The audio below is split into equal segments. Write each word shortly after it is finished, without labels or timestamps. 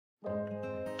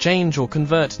Change or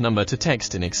convert number to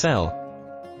text in Excel.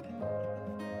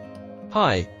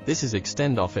 Hi, this is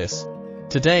Extend Office.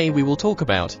 Today we will talk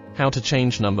about how to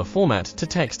change number format to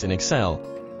text in Excel.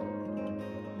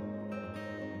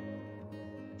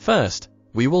 First,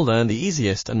 we will learn the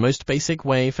easiest and most basic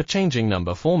way for changing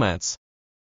number formats.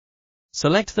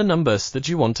 Select the numbers that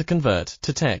you want to convert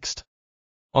to text.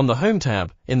 On the Home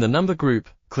tab, in the Number group,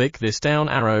 click this down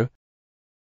arrow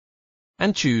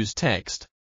and choose Text.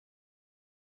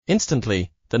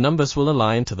 Instantly, the numbers will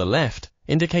align to the left,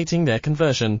 indicating their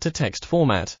conversion to text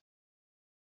format.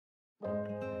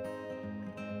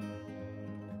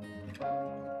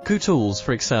 Kutools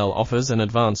for Excel offers an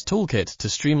advanced toolkit to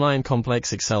streamline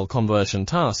complex Excel conversion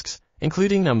tasks,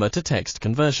 including number to text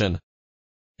conversion.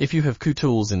 If you have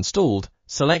Kutools installed,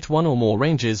 select one or more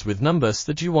ranges with numbers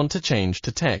that you want to change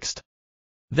to text.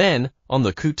 Then, on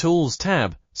the Kutools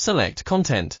tab, select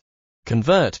Content.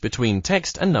 Convert between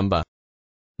text and number.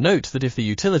 Note that if the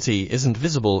utility isn't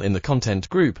visible in the Content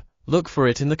group, look for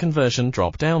it in the Conversion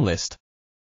drop-down list.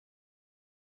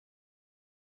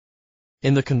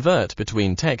 In the Convert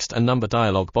between text and number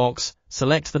dialog box,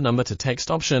 select the Number to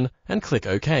Text option and click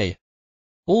OK.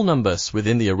 All numbers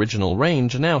within the original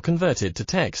range are now converted to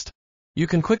text. You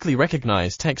can quickly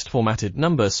recognize text-formatted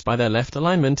numbers by their left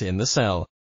alignment in the cell.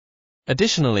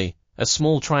 Additionally, a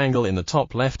small triangle in the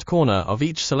top left corner of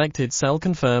each selected cell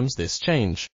confirms this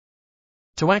change.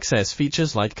 To access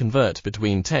features like Convert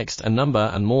between text and number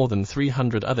and more than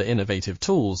 300 other innovative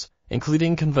tools,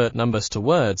 including Convert numbers to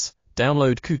words,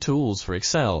 download Kutools for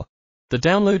Excel. The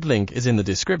download link is in the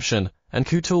description, and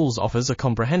Kutools offers a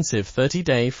comprehensive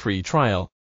 30-day free trial.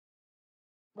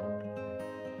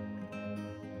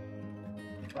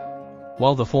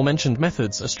 While the aforementioned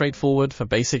methods are straightforward for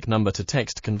basic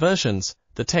number-to-text conversions,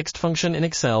 the text function in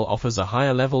Excel offers a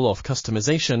higher level of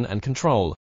customization and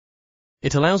control.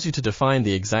 It allows you to define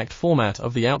the exact format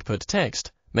of the output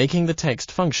text, making the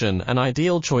text function an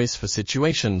ideal choice for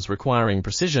situations requiring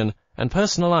precision and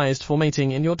personalized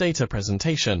formatting in your data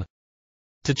presentation.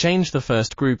 To change the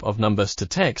first group of numbers to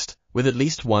text, with at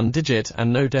least one digit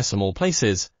and no decimal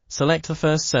places, select the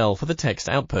first cell for the text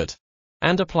output,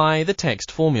 and apply the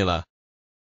text formula.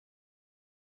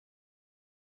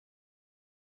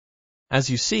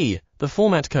 As you see, the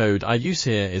format code I use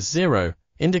here is 0,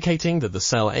 indicating that the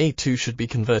cell A2 should be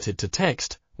converted to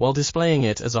text, while displaying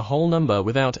it as a whole number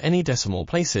without any decimal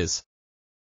places.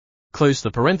 Close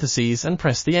the parentheses and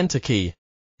press the Enter key.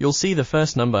 You'll see the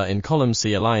first number in column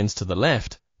C aligns to the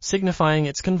left, signifying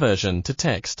its conversion to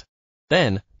text.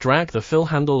 Then, drag the fill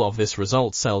handle of this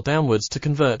result cell downwards to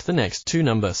convert the next two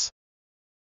numbers.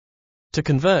 To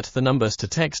convert the numbers to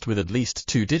text with at least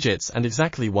 2 digits and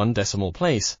exactly one decimal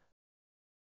place,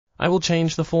 I will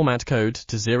change the format code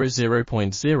to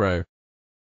 00.0.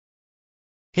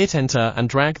 Hit Enter and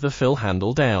drag the fill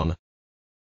handle down.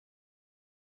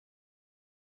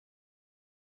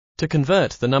 To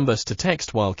convert the numbers to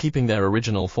text while keeping their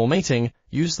original formatting,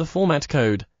 use the format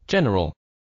code, General.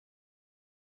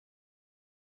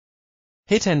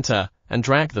 Hit Enter and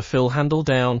drag the fill handle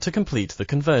down to complete the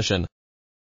conversion.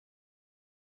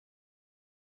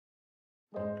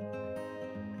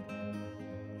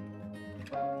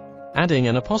 Adding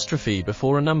an apostrophe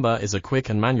before a number is a quick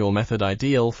and manual method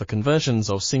ideal for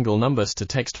conversions of single numbers to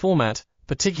text format,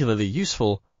 particularly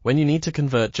useful when you need to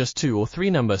convert just 2 or 3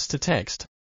 numbers to text.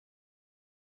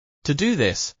 To do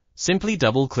this, simply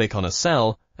double-click on a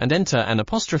cell and enter an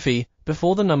apostrophe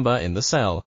before the number in the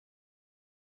cell.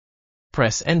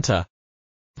 Press Enter.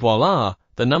 Voila,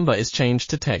 the number is changed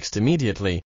to text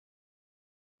immediately.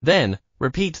 Then,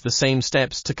 repeat the same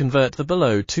steps to convert the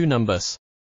below 2 numbers.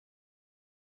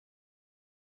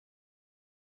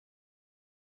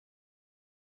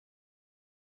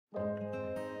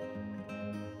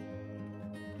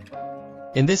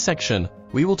 In this section,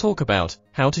 we will talk about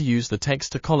how to use the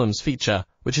Text to Columns feature,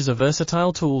 which is a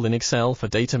versatile tool in Excel for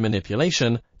data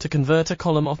manipulation to convert a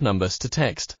column of numbers to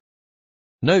text.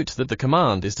 Note that the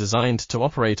command is designed to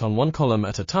operate on one column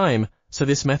at a time, so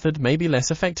this method may be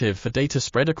less effective for data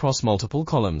spread across multiple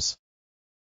columns.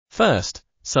 First,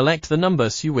 select the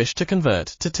numbers you wish to convert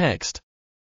to text.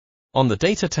 On the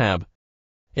Data tab,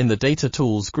 in the Data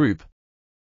Tools group,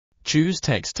 choose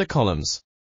Text to Columns.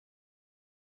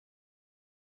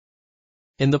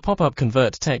 In the pop-up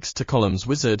Convert Text to Columns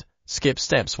wizard, skip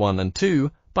steps 1 and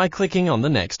 2 by clicking on the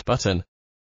Next button.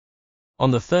 On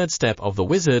the third step of the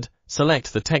wizard,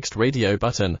 select the Text Radio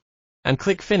button, and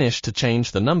click Finish to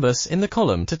change the numbers in the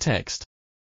column to text.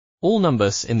 All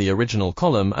numbers in the original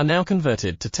column are now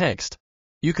converted to text.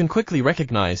 You can quickly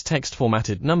recognize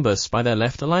text-formatted numbers by their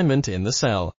left alignment in the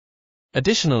cell.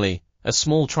 Additionally, A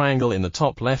small triangle in the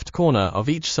top left corner of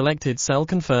each selected cell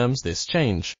confirms this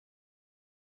change.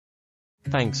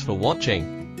 Thanks for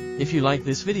watching. If you like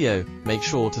this video, make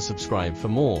sure to subscribe for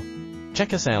more.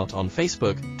 Check us out on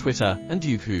Facebook, Twitter, and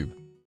YouTube.